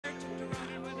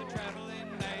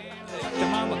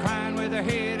with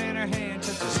her head in her hand,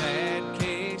 just a sad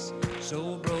case,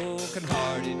 so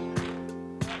broken-hearted.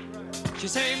 She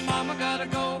say, Mama, gotta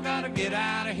go, gotta get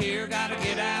out of here, gotta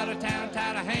get out of town,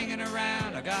 tired of hanging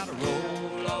around. I gotta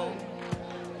roll on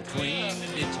between the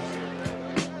ditches.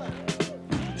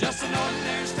 Just an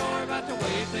ordinary story about the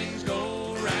way things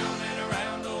go round and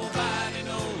around. Nobody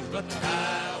knows, but the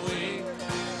highway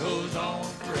goes on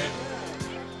forever.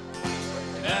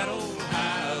 That old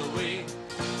highway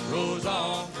goes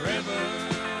on forever.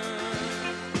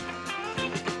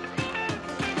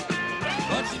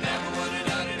 But she never would have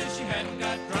done it if she hadn't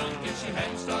got drunk, if she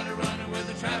hadn't started running with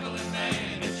a traveling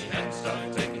man, if she hadn't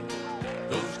started taking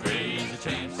those crazy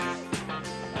chances.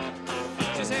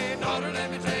 She said, daughter,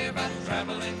 let me tell you about the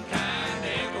traveling kind.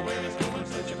 Everywhere it's going,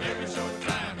 such a very short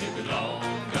time. He'll be long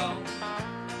gone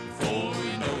before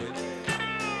you know it.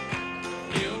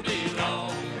 He'll be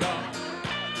long gone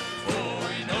before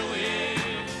you know it.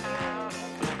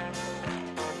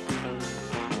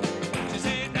 She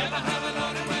said, never have I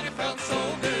known it when it felt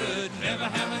so good. Never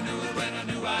have I knew it when I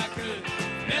knew I could.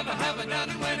 Never have I done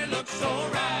it when it looked so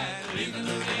right. Leaving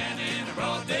Louisiana in the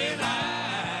broad daylight.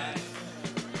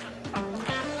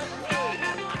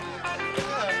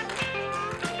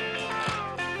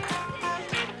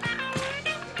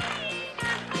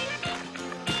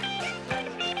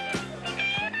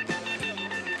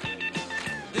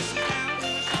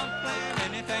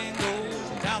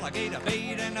 Alligator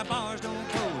bait and the bars don't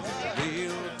close. It's a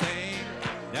real thing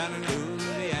down in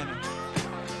Louisiana.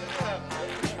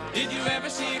 Did you ever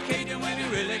see a Cajun when he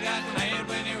really got mad,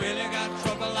 when he really got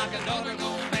trouble like a daughter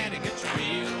gone mad? It gets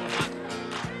real hot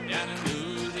down in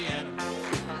Louisiana.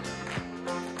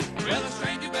 Well, a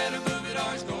stranger better move it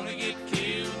or he's gonna get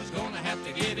killed. He's gonna have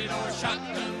to get it or a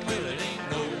shotgun. Well, it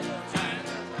ain't no time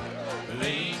for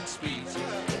laying speeches.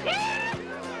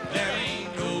 There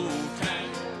ain't no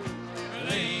time for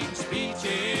laying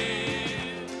speeches.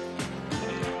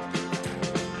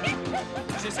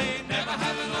 She said, never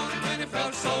have I known it when it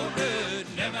felt so good.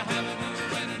 Never have I known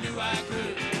it when I knew I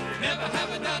could. Never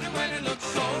have I done it when it looked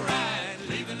so right.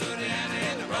 Leaving Louisiana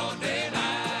in the broad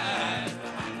daylight.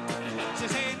 She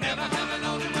said, never have I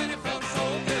known it when it felt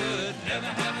so good. Never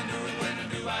have I knew it when I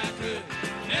knew I could.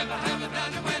 Never have I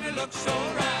done it when it looked so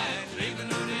right. Leaving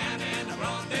Louisiana in the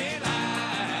broad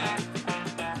daylight.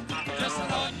 Just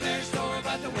an ordinary story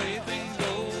about the way things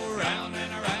go round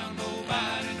and around.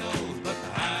 Nobody knows, but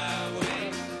the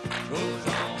highway goes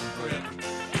on forever.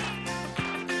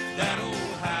 That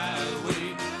old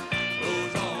highway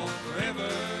goes on forever.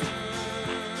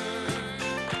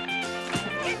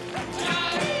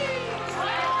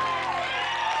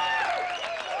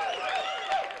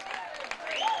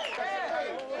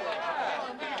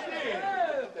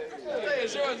 Hey, it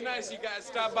sure is nice you guys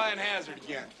stopped by in Hazard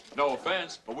again. No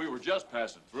offense, but we were just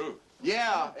passing through.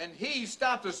 Yeah, and he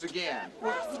stopped us again.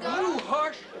 You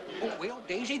hush. Oh, well,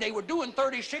 Daisy, they were doing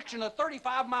 36 in a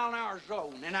 35-mile-an-hour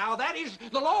zone, and now that is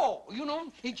the law, you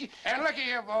know. And look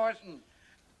here, boys.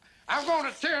 I'm going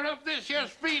to tear up this here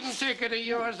speeding ticket of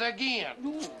yours again.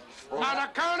 On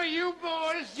account of you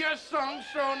boys just sung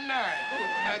so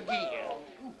nice. Again.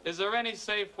 Is there any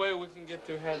safe way we can get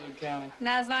through Hazard County?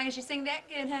 Not as long as you sing that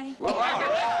good, honey.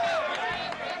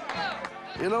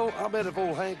 You know, I bet if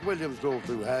old Hank Williams drove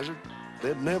through Hazard,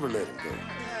 they'd never let him go.